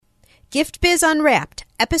Gift Biz Unwrapped,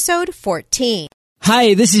 Episode 14.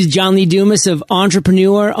 Hi, this is John Lee Dumas of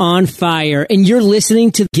Entrepreneur on Fire, and you're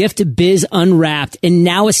listening to Gift Biz Unwrapped, and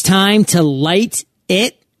now it's time to light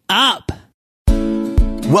it up.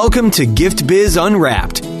 Welcome to Gift Biz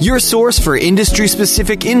Unwrapped, your source for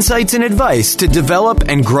industry-specific insights and advice to develop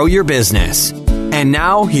and grow your business. And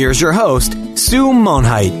now, here's your host, Sue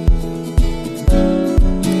Monheit.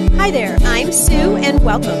 Hi there, I'm Sue, and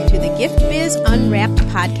welcome to the Gift Biz Unwrapped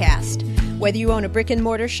podcast. Whether you own a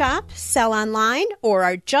brick-and-mortar shop, sell online, or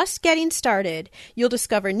are just getting started, you'll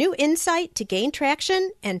discover new insight to gain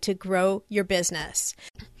traction and to grow your business.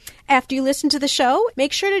 After you listen to the show,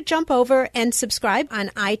 make sure to jump over and subscribe on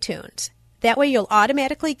iTunes. That way you'll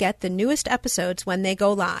automatically get the newest episodes when they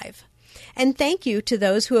go live. And thank you to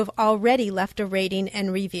those who have already left a rating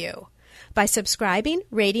and review. By subscribing,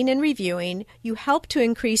 rating, and reviewing, you help to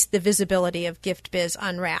increase the visibility of Gift Biz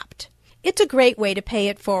Unwrapped. It's a great way to pay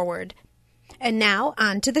it forward. And now,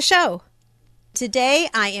 on to the show. Today,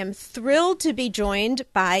 I am thrilled to be joined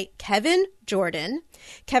by Kevin Jordan.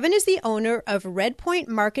 Kevin is the owner of Redpoint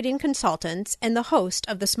Marketing Consultants and the host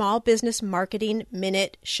of the Small Business Marketing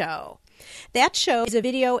Minute Show. That show is a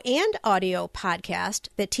video and audio podcast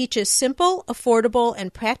that teaches simple, affordable,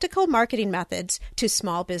 and practical marketing methods to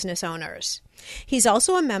small business owners. He's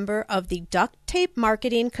also a member of the Duct Tape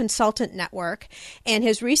Marketing Consultant Network and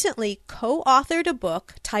has recently co-authored a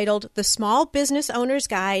book titled The Small Business Owner's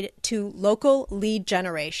Guide to Local Lead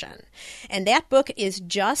Generation. And that book is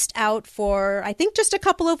just out for, I think, just a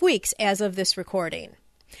couple of weeks as of this recording.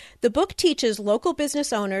 The book teaches local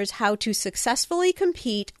business owners how to successfully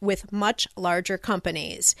compete with much larger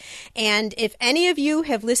companies. And if any of you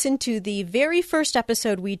have listened to the very first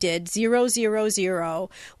episode we did, 000,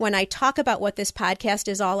 when I talk about what this podcast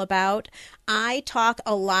is all about, I talk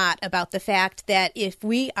a lot about the fact that if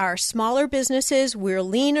we are smaller businesses, we're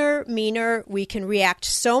leaner, meaner, we can react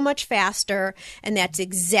so much faster, and that's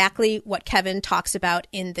exactly what Kevin talks about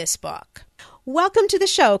in this book. Welcome to the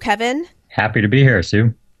show, Kevin. Happy to be here,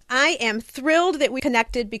 Sue. I am thrilled that we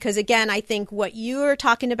connected because, again, I think what you are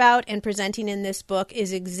talking about and presenting in this book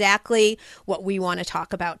is exactly what we want to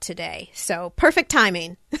talk about today. So perfect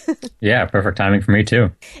timing. Yeah, perfect timing for me,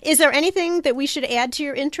 too. Is there anything that we should add to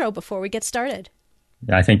your intro before we get started?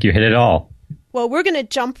 I think you hit it all. Well, we're going to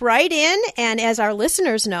jump right in, and as our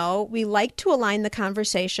listeners know, we like to align the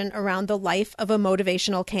conversation around the life of a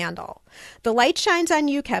motivational candle. The light shines on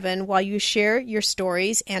you, Kevin, while you share your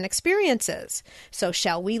stories and experiences. So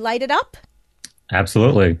shall we light it up?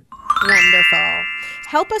 Absolutely. Wonderful.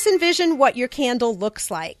 Help us envision what your candle looks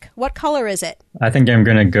like. What color is it? I think I'm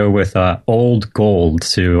going to go with old gold,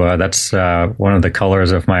 Sue. That's one of the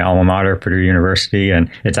colors of my alma mater, Purdue University, and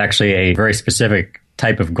it's actually a very specific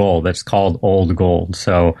type of gold that's called old gold.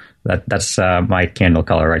 So that's my candle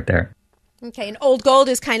color right there. Okay, and old gold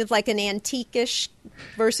is kind of like an antique-ish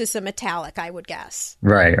versus a metallic, I would guess.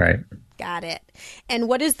 Right. Got it. And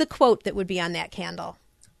what is the quote that would be on that candle?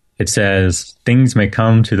 It says, "Things may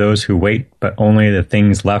come to those who wait, but only the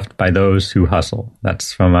things left by those who hustle."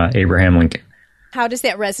 That's from Abraham Lincoln. How does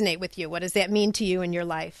that resonate with you? What does that mean to you in your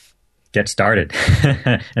life? Get started.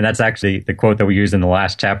 And that's actually the quote that we use in the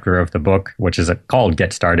last chapter of the book, which is called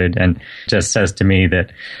Get Started, and just says to me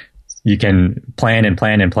that you can plan and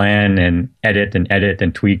plan and plan and edit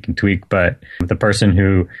and tweak, but the person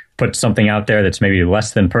who puts something out there that's maybe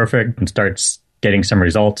less than perfect and starts getting some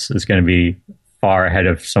results is going to be far ahead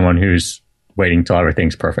of someone who's waiting till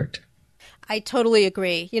everything's perfect. I totally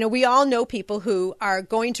agree. You know, we all know people who are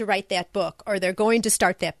going to write that book, or they're going to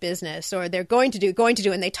start that business, or they're going to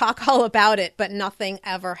do, and they talk all about it, but nothing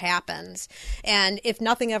ever happens. And if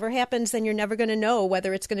nothing ever happens, then you're never going to know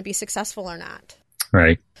whether it's going to be successful or not.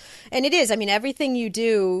 Right. And it is. I mean, everything you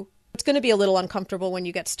do, it's going to be a little uncomfortable when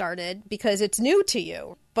you get started because it's new to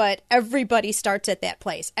you. But everybody starts at that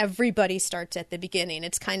place. Everybody starts at the beginning.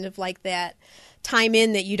 It's kind of like that time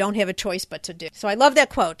in that you don't have a choice but to do. So I love that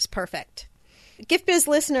quote. It's perfect. Gift Biz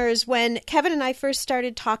listeners, when Kevin and I first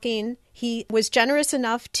started talking, he was generous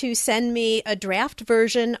enough to send me a draft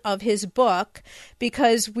version of his book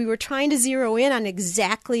because we were trying to zero in on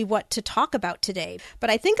exactly what to talk about today. But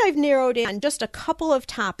I think I've narrowed in on just a couple of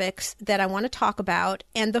topics that I want to talk about.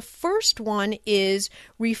 And the first one is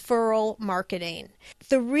referral marketing.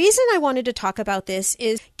 The reason I wanted to talk about this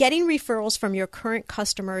is getting referrals from your current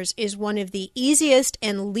customers is one of the easiest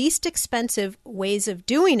and least expensive ways of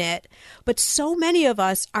doing it. But so many of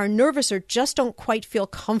us are nervous or just don't quite feel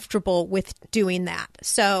comfortable with doing that.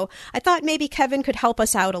 So I thought maybe Kevin could help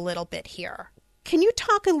us out a little bit here. Can you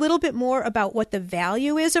talk a little bit more about what the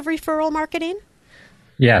value is of referral marketing?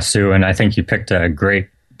 Yeah, Sue, and I think you picked a great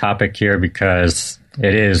topic here because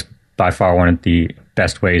it is by far one of the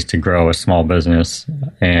best ways to grow a small business.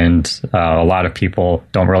 And a lot of people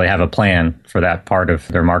don't really have a plan for that part of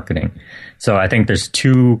their marketing. So I think there's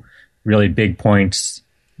two really big points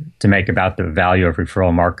to make about the value of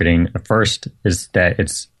referral marketing. The first is that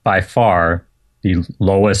it's by far the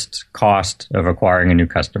lowest cost of acquiring a new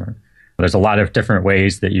customer. There's a lot of different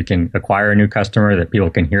ways that you can acquire a new customer, that people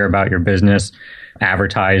can hear about your business.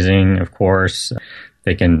 Advertising, of course.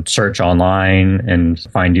 They can search online and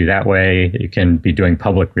find you that way. You can be doing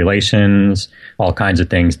public relations, all kinds of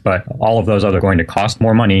things. But all of those are going to cost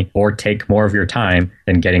more money or take more of your time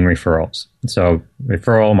than getting referrals. So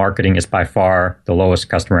referral marketing is by far the lowest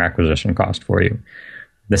customer acquisition cost for you.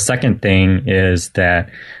 The second thing is that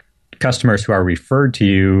customers who are referred to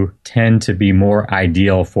you tend to be more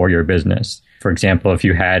ideal for your business. For example, if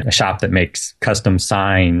you had a shop that makes custom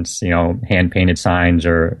signs, hand-painted signs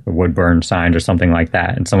or wood-burned signs or something like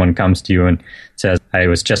that, and someone comes to you and says, I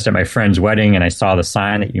was just at my friend's wedding and I saw the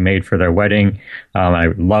sign that you made for their wedding. I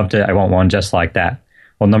loved it. I want one just like that.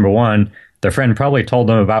 Well, number one, their friend probably told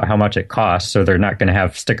them about how much it costs, so they're not going to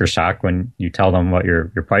have sticker shock when you tell them what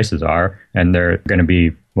your prices are, and they're going to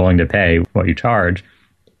be willing to pay what you charge.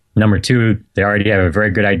 Number two, they already have a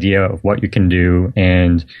very good idea of what you can do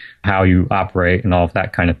and how you operate and all of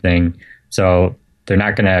that kind of thing. So they're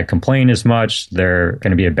not going to complain as much. They're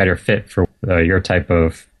going to be a better fit for your type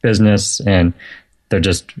of business, and they're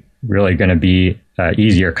just really going to be an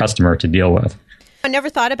easier customer to deal with. I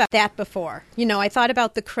never thought about that before. I thought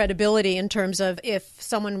about the credibility in terms of if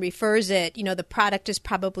someone refers it, the product is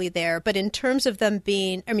probably there. But in terms of them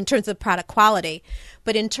being, in terms of product quality,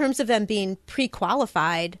 but in terms of them being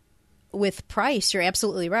pre-qualified with price, you're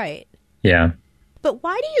absolutely right. Yeah. But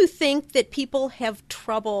why do you think that people have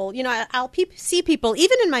trouble? I'll see people,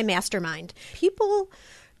 even in my mastermind, people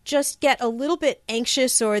just get a little bit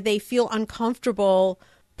anxious or they feel uncomfortable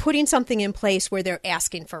putting something in place where they're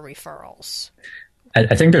asking for referrals.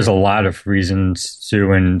 I think there's a lot of reasons,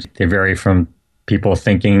 Sue, and they vary from people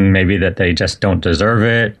thinking maybe that they just don't deserve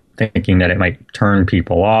it, thinking that it might turn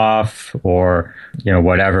people off or,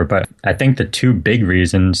 whatever. But I think the two big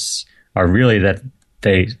reasons are really that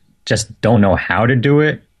they just don't know how to do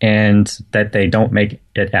it and that they don't make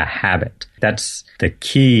it a habit. That's the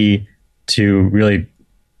key to really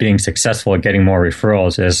being successful at getting more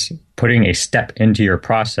referrals, is putting a step into your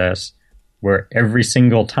process where every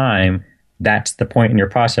single time that's the point in your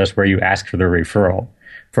process where you ask for the referral.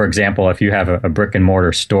 For example, if you have a brick and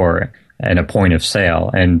mortar store and a point of sale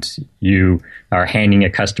and you are handing a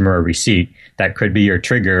customer a receipt, that could be your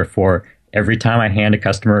trigger for every time I hand a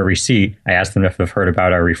customer a receipt, I ask them if they've heard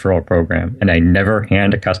about our referral program. And I never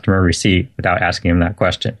hand a customer a receipt without asking them that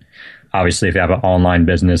question. Obviously, if you have an online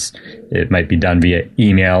business, it might be done via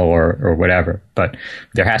email or whatever. But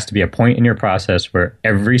there has to be a point in your process where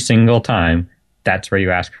every single time, that's where you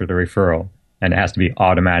ask for the referral, and it has to be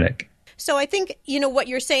automatic. So I think, what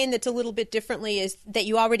you're saying that's a little bit differently is that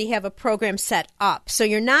you already have a program set up. So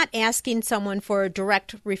you're not asking someone for a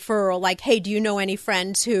direct referral like, hey, do you know any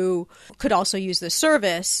friends who could also use this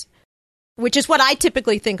service? Which is what I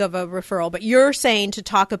typically think of a referral. But you're saying to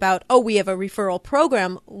talk about, we have a referral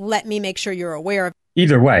program. Let me make sure you're aware of it.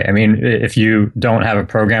 Either way, if you don't have a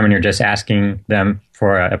program and you're just asking them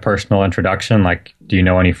for a personal introduction, like, do you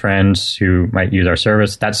know any friends who might use our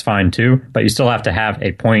service? That's fine too. But you still have to have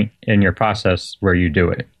a point in your process where you do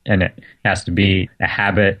it. And it has to be a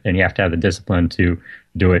habit, and you have to have the discipline to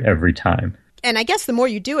do it every time. And I guess the more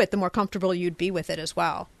you do it, the more comfortable you'd be with it as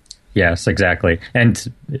well. Yes, exactly.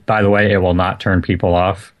 And by the way, it will not turn people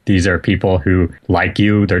off. These are people who like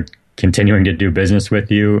you. They're continuing to do business with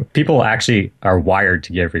you. People actually are wired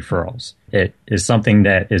to give referrals. It is something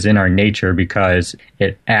that is in our nature because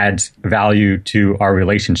it adds value to our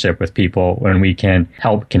relationship with people when we can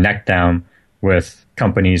help connect them with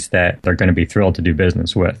companies that they're going to be thrilled to do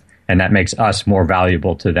business with. And that makes us more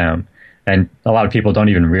valuable to them. And a lot of people don't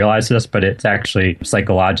even realize this, but it's actually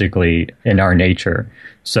psychologically in our nature.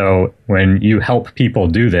 So when you help people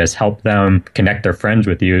do this, help them connect their friends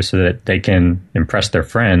with you so that they can impress their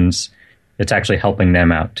friends, it's actually helping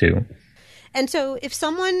them out too. And so if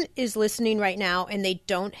someone is listening right now and they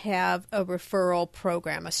don't have a referral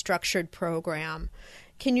program, a structured program,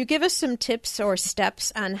 can you give us some tips or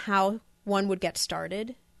steps on how one would get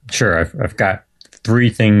started? Sure. I've got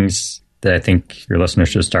 3 things that I think your listeners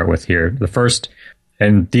should start with here. The first,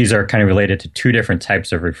 and these are kind of related to 2 different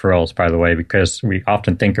types of referrals, by the way, because we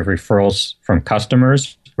often think of referrals from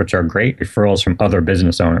customers, which are great, referrals from other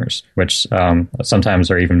business owners, which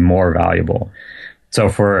sometimes are even more valuable. So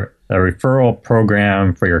for a referral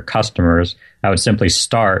program for your customers, I would simply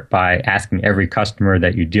start by asking every customer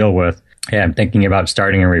that you deal with hey, I'm thinking about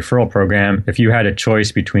starting a referral program. If you had a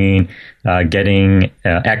choice between getting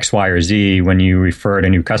X, Y, or Z when you referred a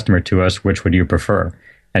new customer to us, which would you prefer?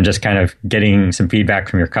 And just kind of getting some feedback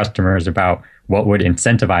from your customers about what would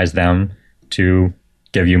incentivize them to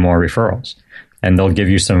give you more referrals. And they'll give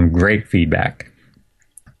you some great feedback.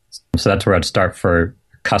 So that's where I'd start for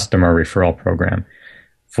customer referral program.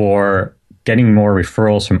 For getting more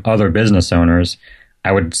referrals from other business owners,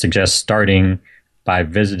 I would suggest starting by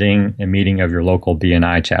visiting a meeting of your local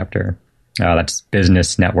BNI chapter. That's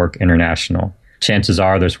Business Network International. Chances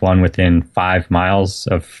are there's one within 5 miles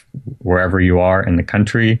of wherever you are in the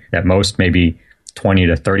country, at most maybe 20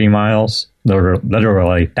 to 30 miles. There are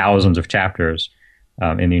literally thousands of chapters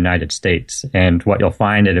in the United States. And what you'll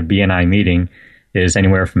find at a BNI meeting is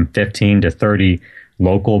anywhere from 15 to 30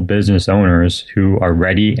 local business owners who are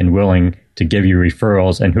ready and willing to give you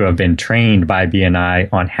referrals and who have been trained by BNI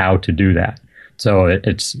on how to do that. So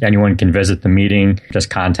it's anyone can visit the meeting, just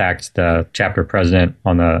contact the chapter president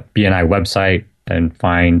on the BNI website and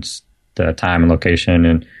find the time and location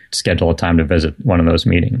and schedule a time to visit one of those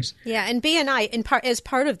meetings. Yeah, and BNI, as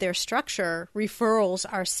part of their structure, referrals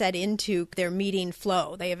are set into their meeting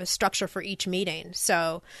flow. They have a structure for each meeting.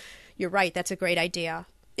 So you're right, that's a great idea.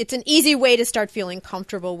 It's an easy way to start feeling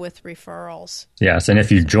comfortable with referrals. Yes, and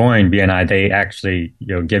if you join BNI, they actually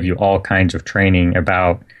give you all kinds of training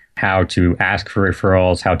about how to ask for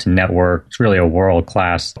referrals, how to network. It's really a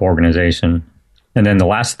world-class organization. And then the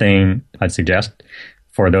last thing I'd suggest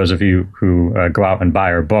for those of you who go out and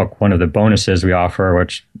buy our book, one of the bonuses we offer,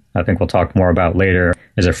 which I think we'll talk more about later,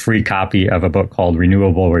 is a free copy of a book called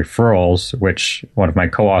Renewable Referrals, which one of my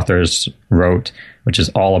co-authors wrote, which is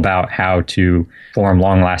all about how to form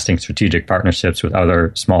long-lasting strategic partnerships with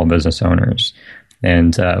other small business owners.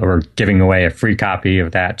 And we're giving away a free copy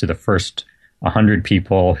of that to the first 100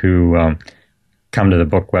 people who come to the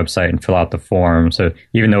book website and fill out the form. So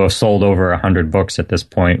even though we've sold over 100 books at this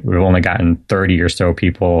point, we've only gotten 30 or so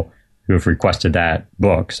people who have requested that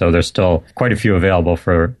book. So there's still quite a few available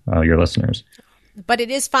for your listeners. But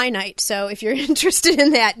it is finite. So if you're interested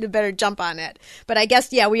in that, you better jump on it. But I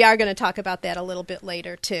guess, yeah, we are going to talk about that a little bit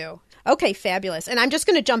later too. Okay, fabulous. And I'm just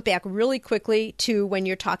going to jump back really quickly to when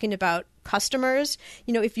you're talking about customers.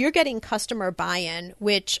 If you're getting customer buy-in,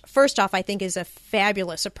 which first off, I think is a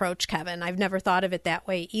fabulous approach, Kevin. I've never thought of it that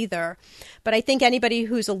way either. But I think anybody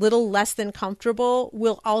who's a little less than comfortable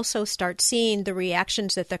will also start seeing the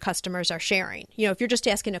reactions that the customers are sharing. If you're just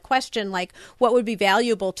asking a question like, what would be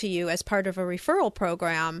valuable to you as part of a referral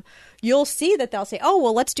program, you'll see that they'll say, oh,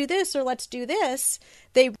 well, let's do this or let's do this.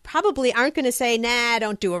 They probably aren't going to say, nah,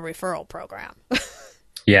 don't do a referral program.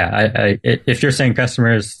 Yeah, if you're saying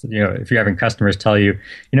customers, if you're having customers tell you,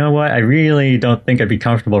 you know what, I really don't think I'd be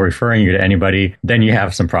comfortable referring you to anybody, then you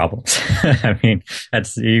have some problems. I mean,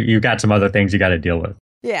 you've got some other things you got to deal with.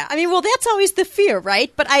 Yeah, I mean, well, that's always the fear,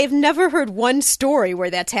 right? But I have never heard one story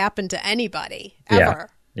where that's happened to anybody,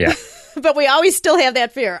 ever. Yeah. But we always still have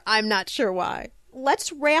that fear. I'm not sure why.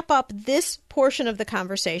 Let's wrap up this portion of the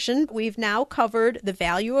conversation. We've now covered the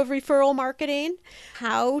value of referral marketing,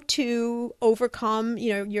 how to overcome,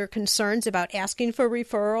 your concerns about asking for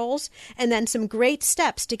referrals, and then some great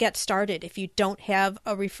steps to get started if you don't have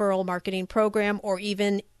a referral marketing program or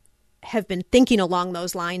even have been thinking along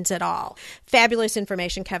those lines at all. Fabulous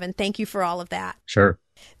information, Kevin. Thank you for all of that. Sure.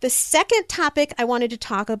 The second topic I wanted to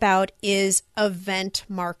talk about is event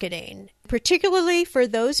marketing. Particularly for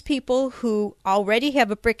those people who already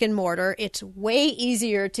have a brick and mortar, it's way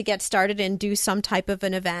easier to get started and do some type of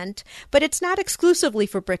an event, but it's not exclusively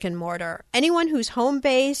for brick and mortar. Anyone who's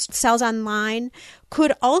home-based, sells online,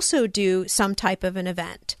 could also do some type of an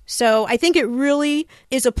event. So I think it really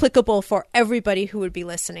is applicable for everybody who would be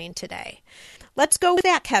listening today. Let's go with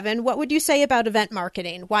that, Kevin. What would you say about event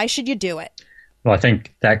marketing? Why should you do it? Well, I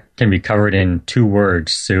think that can be covered in 2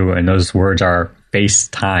 words, Sue, and those words are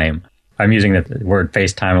FaceTime. I'm using the word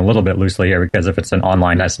FaceTime a little bit loosely here because if it's an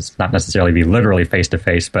online, that's not necessarily be literally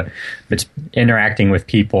face-to-face, but it's interacting with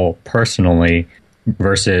people personally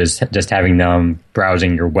versus just having them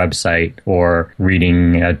browsing your website or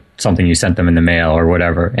reading something you sent them in the mail or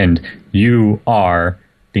whatever. And you are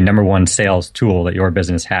the number one sales tool that your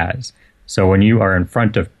business has. So when you are in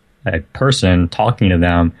front of a person talking to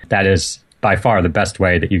them, that is by far the best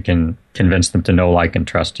way that you can convince them to know, like, and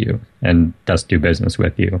trust you and thus do business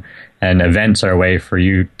with you. And events are a way for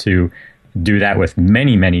you to do that with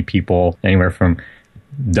many, many people, anywhere from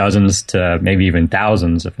dozens to maybe even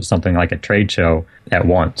thousands if it's something like a trade show at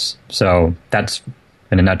once. So that's,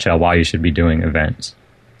 in a nutshell, why you should be doing events.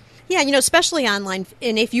 Yeah, especially online.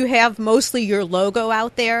 And if you have mostly your logo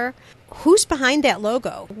out there, who's behind that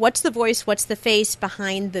logo? What's the voice? What's the face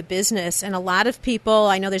behind the business? And a lot of people,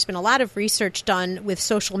 I know there's been a lot of research done with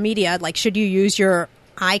social media, like should you use your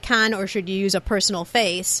icon or should you use a personal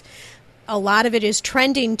face? A lot of it is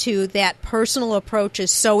trending to that personal approach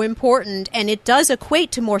is so important, and it does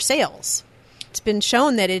equate to more sales. It's been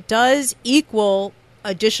shown that it does equal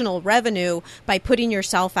additional revenue by putting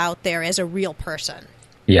yourself out there as a real person.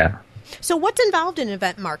 Yeah. So what's involved in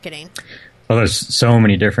event marketing? Well, there's so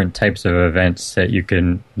many different types of events that you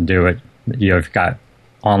can do it. You've got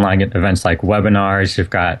online events like webinars. You've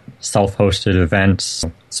got self-hosted events,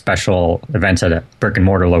 special events at a brick and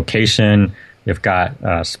mortar location. You've got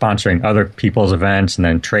sponsoring other people's events and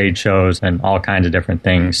then trade shows and all kinds of different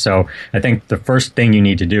things. So I think the first thing you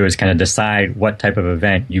need to do is kind of decide what type of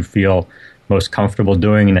event you feel most comfortable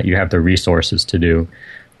doing and that you have the resources to do.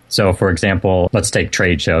 So, for example, let's take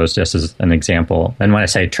trade shows just as an example. And when I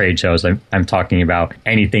say trade shows, I'm talking about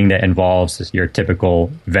anything that involves your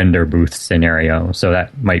typical vendor booth scenario. So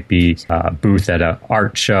that might be a booth at an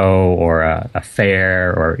art show or a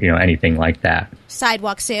fair or anything like that.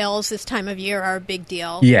 Sidewalk sales this time of year are a big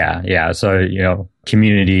deal. Yeah. So,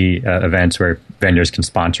 community events where vendors can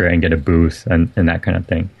sponsor and get a booth and that kind of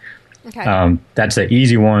thing. Okay. That's an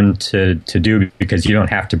easy one to do because you don't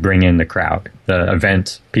have to bring in the crowd. The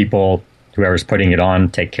event people, whoever's putting it on,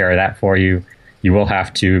 take care of that for you. You will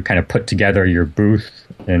have to kind of put together your booth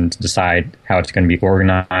and decide how it's going to be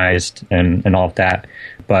organized and all of that.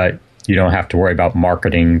 But you don't have to worry about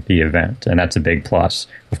marketing the event, and that's a big plus.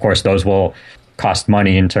 Of course, those will cost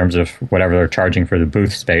money in terms of whatever they're charging for the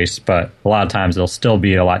booth space, but a lot of times they'll still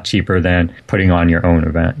be a lot cheaper than putting on your own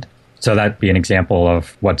event. So that'd be an example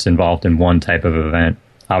of what's involved in one type of event.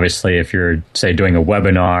 Obviously, if you're, say, doing a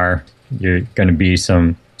webinar, you're going to be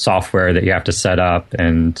some software that you have to set up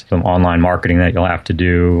and some online marketing that you'll have to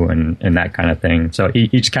do and that kind of thing. So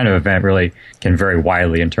each kind of event really can vary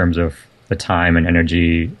widely in terms of the time and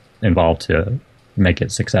energy involved to make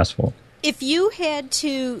it successful. If you had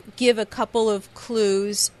to give a couple of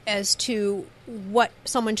clues as to what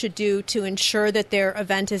someone should do to ensure that their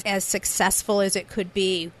event is as successful as it could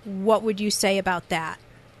be, what would you say about that?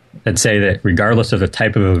 I'd say that regardless of the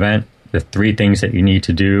type of event, the three things that you need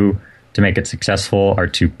to do to make it successful are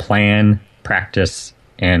to plan, practice,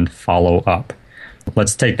 and follow up.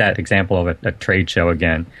 Let's take that example of a trade show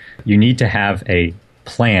again. You need to have a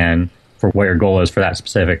plan for what your goal is for that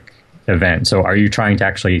specific event. So are you trying to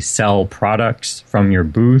actually sell products from your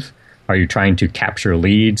booth? Are you trying to capture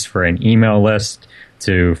leads for an email list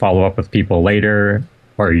to follow up with people later?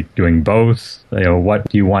 Or are you doing both? What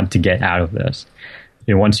do you want to get out of this?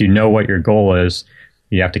 Once you know what your goal is,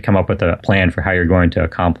 you have to come up with a plan for how you're going to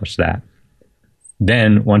accomplish that.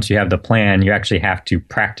 Then once you have the plan, you actually have to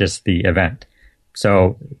practice the event.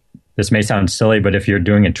 So this may sound silly, but if you're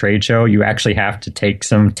doing a trade show, you actually have to take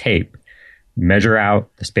some tape, measure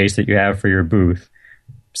out the space that you have for your booth,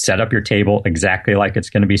 set up your table exactly like it's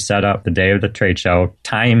going to be set up the day of the trade show,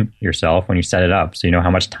 time yourself when you set it up so you know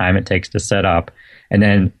how much time it takes to set up, and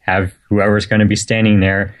then have whoever's going to be standing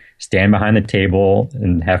there stand behind the table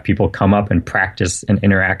and have people come up and practice an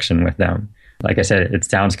interaction with them. Like I said, it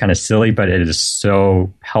sounds kind of silly, but it is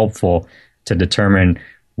so helpful to determine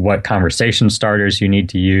what conversation starters you need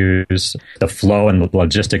to use, the flow and the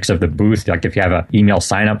logistics of the booth. Like if you have an email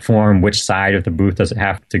sign-up form, which side of the booth does it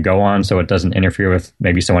have to go on so it doesn't interfere with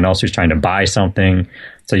maybe someone else who's trying to buy something.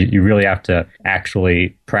 So you really have to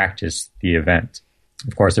actually practice the event.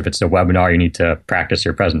 Of course, if it's a webinar, you need to practice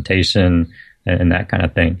your presentation and that kind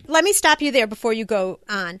of thing. Let me stop you there before you go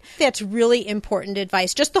on. That's really important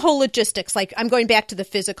advice. Just the whole logistics, like I'm going back to the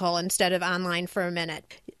physical instead of online for a minute.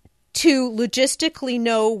 To logistically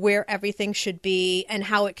know where everything should be and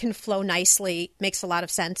how it can flow nicely makes a lot of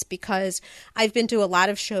sense because I've been to a lot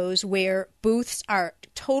of shows where booths are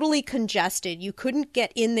totally congested. You couldn't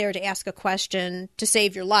get in there to ask a question to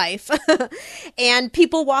save your life and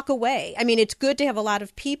people walk away. I mean, it's good to have a lot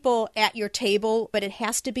of people at your table, but it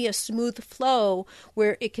has to be a smooth flow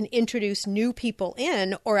where it can introduce new people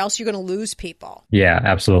in or else you're going to lose people. Yeah,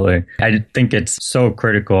 absolutely. I think it's so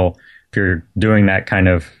critical if you're doing that kind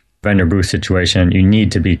of vendor booth situation, you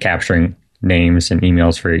need to be capturing names and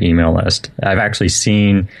emails for your email list. I've actually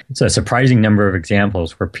seen a surprising number of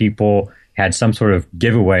examples where people had some sort of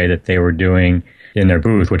giveaway that they were doing in their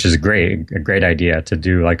booth, which is a great idea to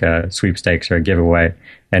do like a sweepstakes or a giveaway.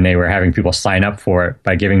 And they were having people sign up for it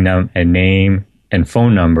by giving them a name and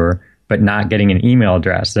phone number, but not getting an email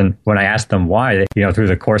address. And when I asked them why, through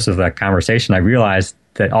the course of that conversation, I realized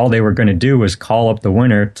that all they were going to do was call up the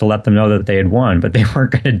winner to let them know that they had won, but they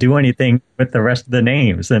weren't going to do anything with the rest of the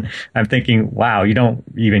names. And I'm thinking, wow, you don't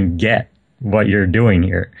even get what you're doing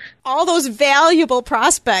here. All those valuable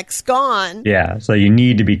prospects gone. Yeah. So you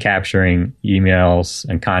need to be capturing emails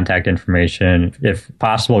and contact information. If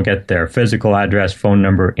possible, get their physical address, phone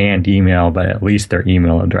number, and email, but at least their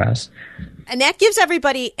email address. And that gives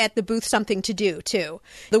everybody at the booth something to do, too.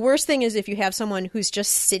 The worst thing is if you have someone who's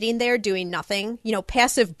just sitting there doing nothing,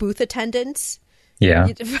 passive booth attendance. Yeah.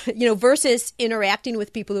 Versus interacting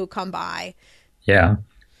with people who come by. Yeah.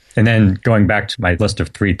 And then going back to my list of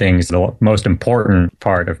 3 things, the most important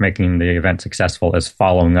part of making the event successful is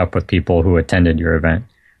following up with people who attended your event.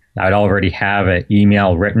 I'd already have an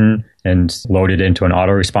email written and loaded into an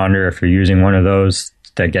autoresponder if you're using one of those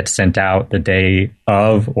that gets sent out the day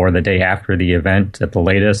of or the day after the event at the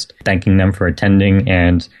latest, thanking them for attending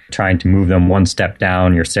and trying to move them one step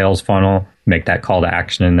down your sales funnel, make that call to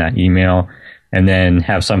action in that email, and then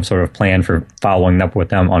have some sort of plan for following up with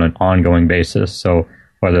them on an ongoing basis. So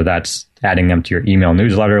whether that's adding them to your email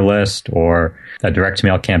newsletter list or a direct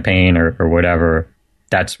mail campaign or whatever,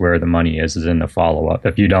 that's where the money is in the follow-up.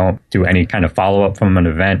 If you don't do any kind of follow-up from an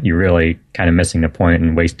event, you're really kind of missing the point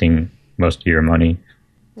and wasting most of your money.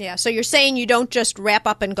 Yeah, so you're saying you don't just wrap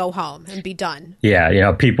up and go home and be done.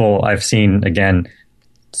 Yeah, people, I've seen, again,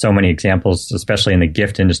 so many examples, especially in the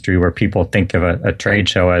gift industry, where people think of a trade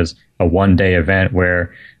show as a one-day event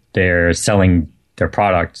where they're selling their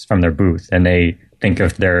products from their booth, and they think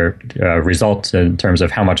of their results in terms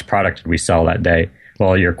of how much product did we sell that day.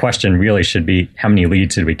 Well, your question really should be, how many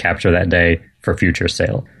leads did we capture that day for future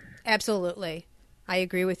sale? Absolutely. I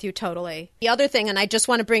agree with you totally. The other thing, and I just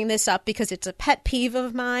want to bring this up because it's a pet peeve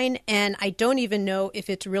of mine, and I don't even know if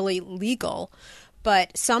it's really legal,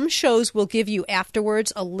 but some shows will give you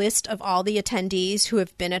afterwards a list of all the attendees who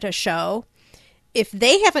have been at a show. If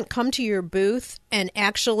they haven't come to your booth and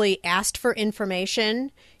actually asked for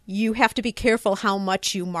information, you have to be careful how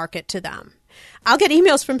much you market to them. I'll get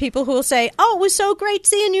emails from people who will say, "Oh, it was so great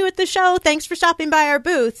seeing you at the show. Thanks for stopping by our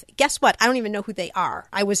booth." Guess what? I don't even know who they are.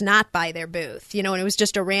 I was not by their booth, and it was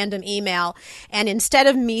just a random email. And instead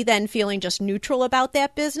of me then feeling just neutral about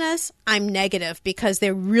that business, I'm negative because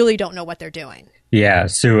they really don't know what they're doing. Yeah,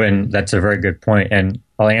 Sue, and that's a very good point. And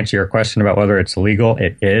I'll answer your question about whether it's legal.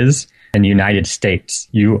 It is. In the United States,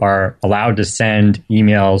 you are allowed to send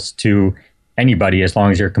emails to anybody as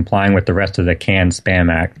long as you're complying with the rest of the CAN-SPAM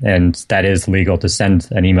Act. And that is legal to send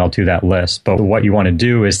an email to that list. But what you want to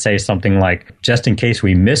do is say something like, just in case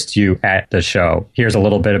we missed you at the show, here's a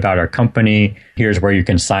little bit about our company. Here's where you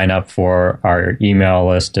can sign up for our email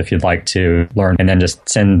list if you'd like to learn. And then just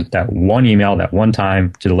send that one email that one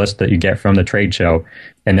time to the list that you get from the trade show.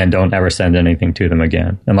 And then don't ever send anything to them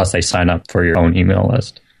again unless they sign up for your own email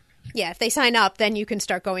list. Yeah, if they sign up, then you can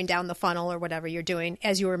start going down the funnel or whatever you're doing,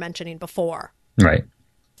 as you were mentioning before. Right.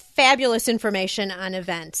 Fabulous information on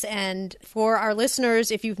events. And for our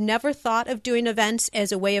listeners, if you've never thought of doing events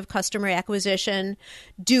as a way of customer acquisition,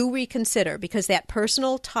 do reconsider, because that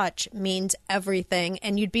personal touch means everything.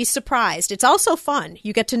 And you'd be surprised. It's also fun.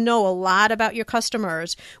 You get to know a lot about your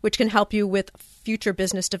customers, which can help you with future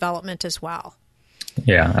business development as well.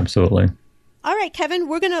 Yeah, absolutely. All right, Kevin,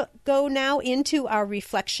 we're going to go now into our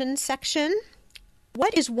reflection section.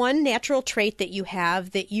 What is one natural trait that you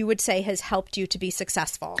have that you would say has helped you to be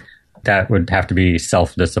successful? That would have to be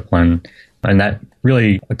self-discipline. And that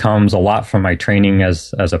really comes a lot from my training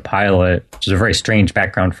as a pilot, which is a very strange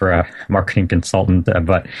background for a marketing consultant,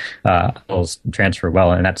 but will transfer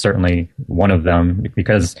well. And that's certainly one of them,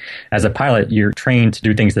 because as a pilot, you're trained to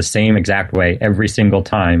do things the same exact way every single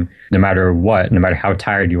time, no matter what, no matter how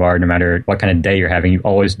tired you are, no matter what kind of day you're having, you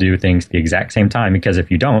always do things the exact same time, because if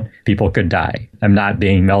you don't, people could die. I'm not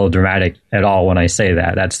being melodramatic at all when I say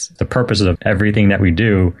that. That's the purpose of everything that we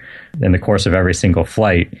do in the course of every single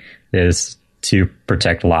flight, is to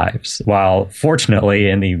protect lives. While fortunately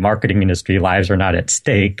in the marketing industry, lives are not at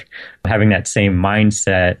stake, having that same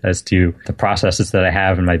mindset as to the processes that I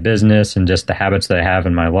have in my business and just the habits that I have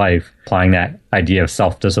in my life, applying that idea of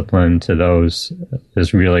self-discipline to those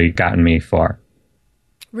has really gotten me far.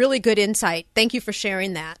 Really good insight. Thank you for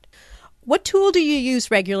sharing that. What tool do you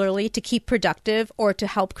use regularly to keep productive or to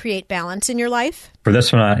help create balance in your life? For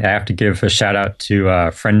this one, I have to give a shout out to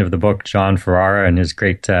a friend of the book, John Ferrara, and his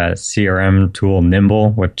great CRM tool,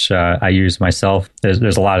 Nimble, which I use myself. There's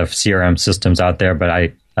a lot of CRM systems out there,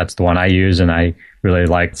 but that's the one I use, and I really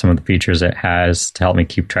like some of the features it has to help me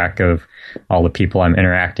keep track of all the people I'm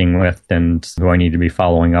interacting with and who I need to be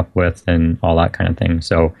following up with and all that kind of thing.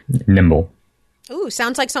 So, Nimble. Ooh,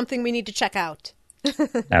 sounds like something we need to check out.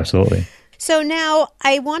 Absolutely. So now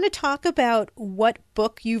I want to talk about what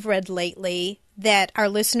book you've read lately that our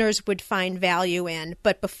listeners would find value in.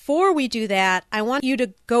 But before we do that, I want you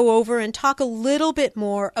to go over and talk a little bit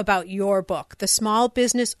more about your book, The Small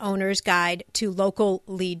Business Owner's Guide to Local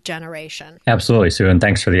Lead Generation. Absolutely, Sue, and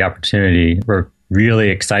thanks for the opportunity. We're really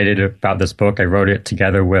excited about this book. I wrote it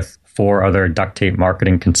together with 4 other duct tape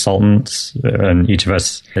marketing consultants, and each of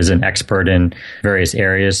us is an expert in various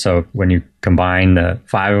areas. So when you combine the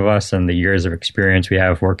 5 of us and the years of experience we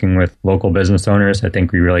have working with local business owners, I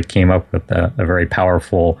think we really came up with a very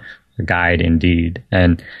powerful guide indeed.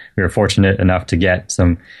 And we were fortunate enough to get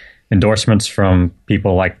some endorsements from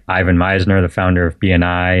people like Ivan Meisner, the founder of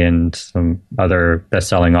BNI, and some other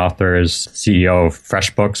best-selling authors, CEO of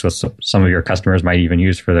FreshBooks, which some of your customers might even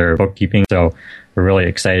use for their bookkeeping. So we're really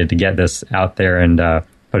excited to get this out there and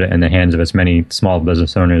put it in the hands of as many small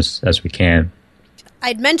business owners as we can.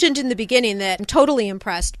 I'd mentioned in the beginning that I'm totally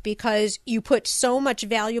impressed because you put so much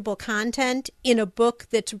valuable content in a book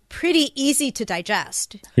that's pretty easy to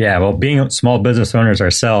digest. Yeah, well, being small business owners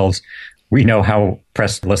ourselves, we know how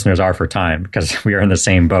pressed listeners are for time because we are in the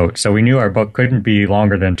same boat. So we knew our book couldn't be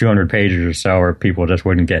longer than 200 pages or so, or people just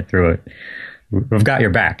wouldn't get through it. We've got your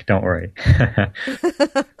back, don't worry.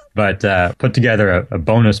 But put together a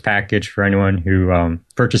bonus package for anyone who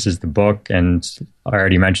purchases the book. And I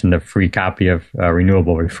already mentioned the free copy of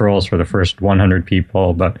renewable referrals for the first 100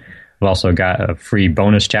 people. But we've also got a free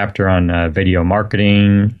bonus chapter on video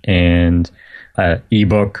marketing and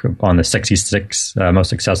ebook on the 66 most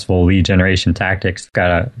successful lead generation tactics.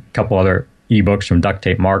 Got a couple other ebooks from Duct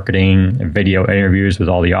Tape Marketing, video interviews with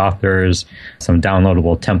all the authors, some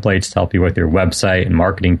downloadable templates to help you with your website and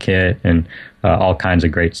marketing kit, and all kinds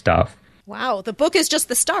of great stuff. Wow, the book is just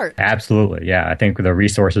the start. Absolutely, yeah. I think the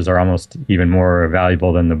resources are almost even more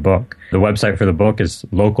valuable than the book. The website for the book is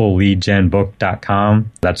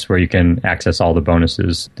localleadgenbook.com. That's where you can access all the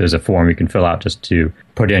bonuses. There's a form you can fill out just to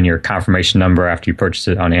put in your confirmation number after you purchase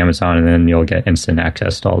it on Amazon, and then you'll get instant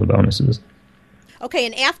access to all the bonuses. Okay,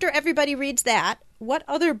 and after everybody reads that, what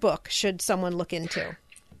other book should someone look into?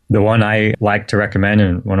 The one I like to recommend,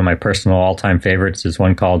 and one of my personal all-time favorites, is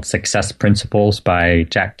one called Success Principles by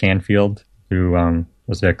Jack Canfield, who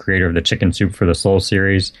was the creator of the Chicken Soup for the Soul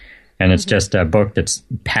series. And it's just a book that's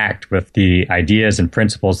packed with the ideas and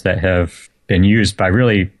principles that have been used by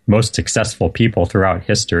really most successful people throughout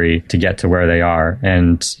history to get to where they are.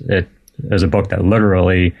 And it is a book that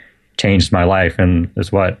literally changed my life and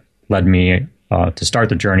is what led me to start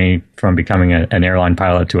the journey from becoming an airline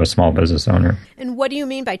pilot to a small business owner. And what do you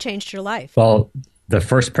mean by changed your life? Well, the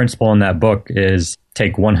first principle in that book is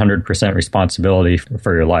take 100% responsibility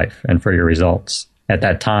for your life and for your results. At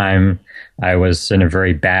that time, I was in a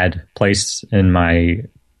very bad place in my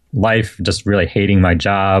life, just really hating my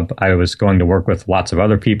job. I was going to work with lots of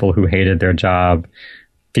other people who hated their job.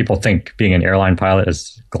 People think being an airline pilot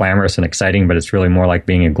is glamorous and exciting, but it's really more like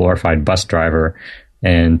being a glorified bus driver.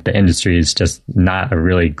 And the industry is just not a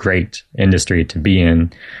really great industry to be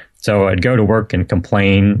in. So I'd go to work and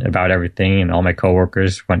complain about everything, and all my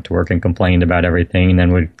coworkers went to work and complained about everything, and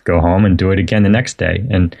then would go home and do it again the next day.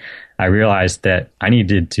 And I realized that I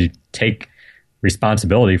needed to take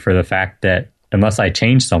responsibility for the fact that unless I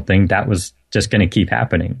changed something, that was just going to keep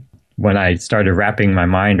happening. When I started wrapping my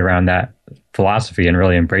mind around that philosophy and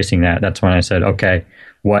really embracing that, that's when I said, okay,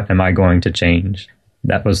 what am I going to change?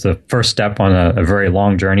 That was the first step on a very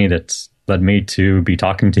long journey that's led me to be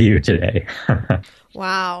talking to you today.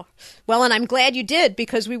 Wow. Well, and I'm glad you did,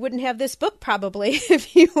 because we wouldn't have this book probably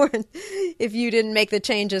if you didn't make the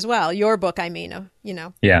change as well. Your book, I mean,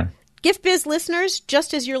 Yeah. Gift Biz listeners,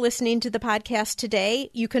 just as you're listening to the podcast today,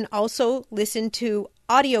 you can also listen to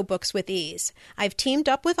audiobooks with ease. I've teamed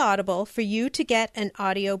up with Audible for you to get an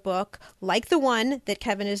audiobook like the one that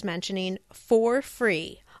Kevin is mentioning for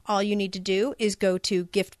free. All you need to do is go to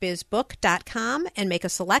giftbizbook.com and make a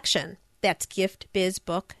selection. That's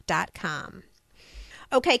giftbizbook.com.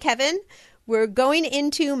 Okay, Kevin, we're going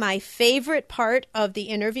into my favorite part of the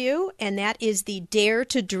interview, and that is the Dare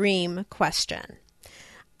to Dream question.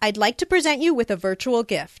 I'd like to present you with a virtual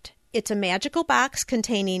gift. It's a magical box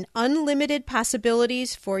containing unlimited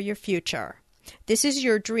possibilities for your future. This is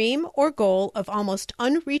your dream or goal of almost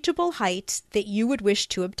unreachable heights that you would wish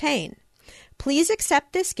to obtain. Please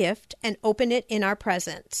accept this gift and open it in our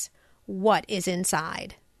presence. What is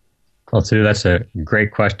inside? Well, Sue, that's a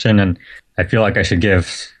great question, and I feel like I should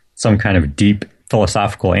give some kind of deep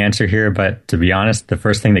philosophical answer here, but to be honest, the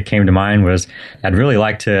first thing that came to mind was I'd really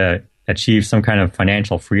like to achieve some kind of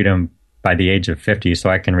financial freedom by the age of 50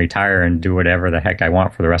 so I can retire and do whatever the heck I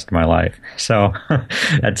want for the rest of my life. So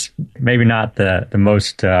that's maybe not the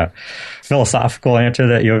most philosophical answer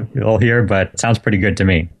that you'll hear, but it sounds pretty good to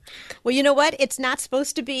me. Well, you know what? It's not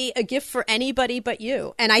supposed to be a gift for anybody but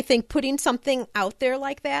you. And I think putting something out there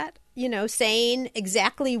like that, saying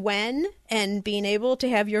exactly when and being able to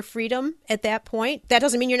have your freedom at that point, that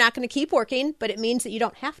doesn't mean you're not going to keep working, but it means that you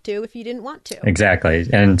don't have to if you didn't want to. Exactly.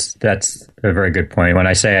 And that's a very good point. When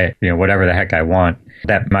I say, whatever the heck I want,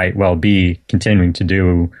 that might well be continuing to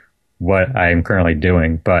do what I'm currently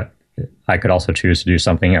doing, but I could also choose to do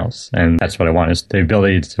something else. And that's what I want, is the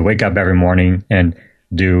ability to wake up every morning and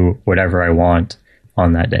do whatever I want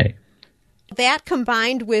on that day. That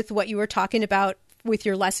combined with what you were talking about with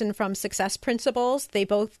your lesson from Success Principles, they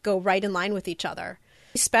both go right in line with each other.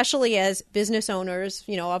 Especially as business owners,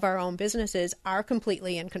 of our own businesses, are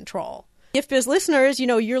completely in control. If as listeners,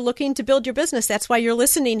 you're looking to build your business, that's why you're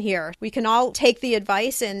listening here. We can all take the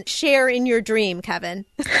advice and share in your dream, Kevin.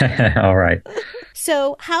 All right.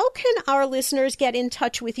 So how can our listeners get in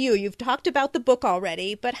touch with you? You've talked about the book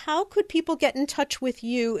already, but how could people get in touch with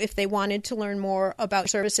you if they wanted to learn more about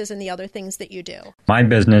services and the other things that you do? My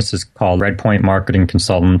business is called Redpoint Marketing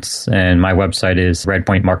Consultants, and my website is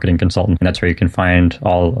Redpoint Marketing Consultant. And that's where you can find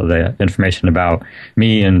all of the information about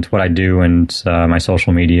me and what I do, and my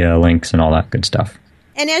social media links and all that good stuff.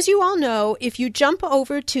 And as you all know, if you jump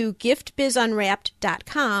over to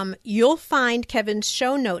giftbizunwrapped.com, you'll find Kevin's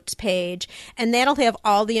show notes page, and that'll have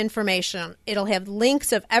all the information. It'll have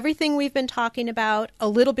links of everything we've been talking about, a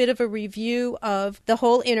little bit of a review of the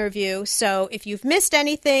whole interview. So if you've missed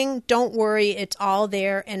anything, don't worry. It's all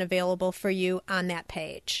there and available for you on that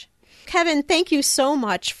page. Kevin, thank you so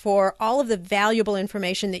much for all of the valuable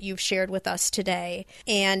information that you've shared with us today.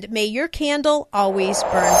 And may your candle always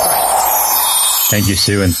burn bright. Thank you,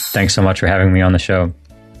 Sue, and thanks so much for having me on the show.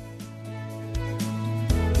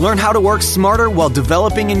 Learn how to work smarter while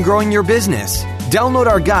developing and growing your business. Download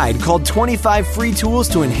our guide called 25 Free Tools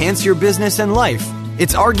to Enhance Your Business and Life.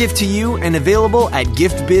 It's our gift to you and available at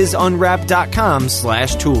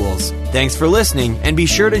giftbizunwrapped.com/tools. Thanks for listening, and be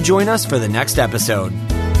sure to join us for the next episode.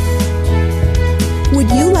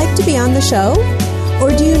 Would you like to be on the show?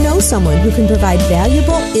 Or do you know someone who can provide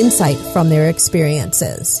valuable insight from their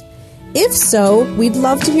experiences? If so, we'd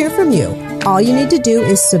love to hear from you. All you need to do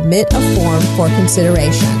is submit a form for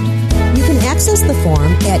consideration. You can access the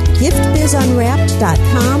form at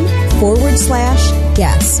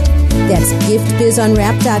giftbizunwrapped.com/guest. That's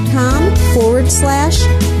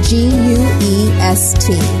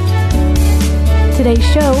giftbizunwrapped.com/GUEST. Today's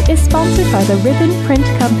show is sponsored by the Ribbon Print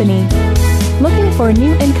Company. Looking for a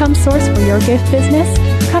new income source for your gift business?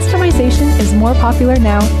 Customization is more popular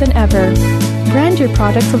now than ever. Brand your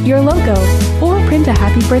products with your logo, or print a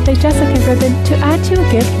Happy Birthday Jessica ribbon to add to a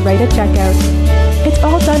gift right at checkout. It's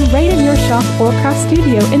all done right in your shop or craft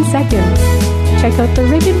studio in seconds. Check out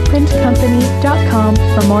theribbonprintcompany.com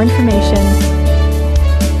for more information.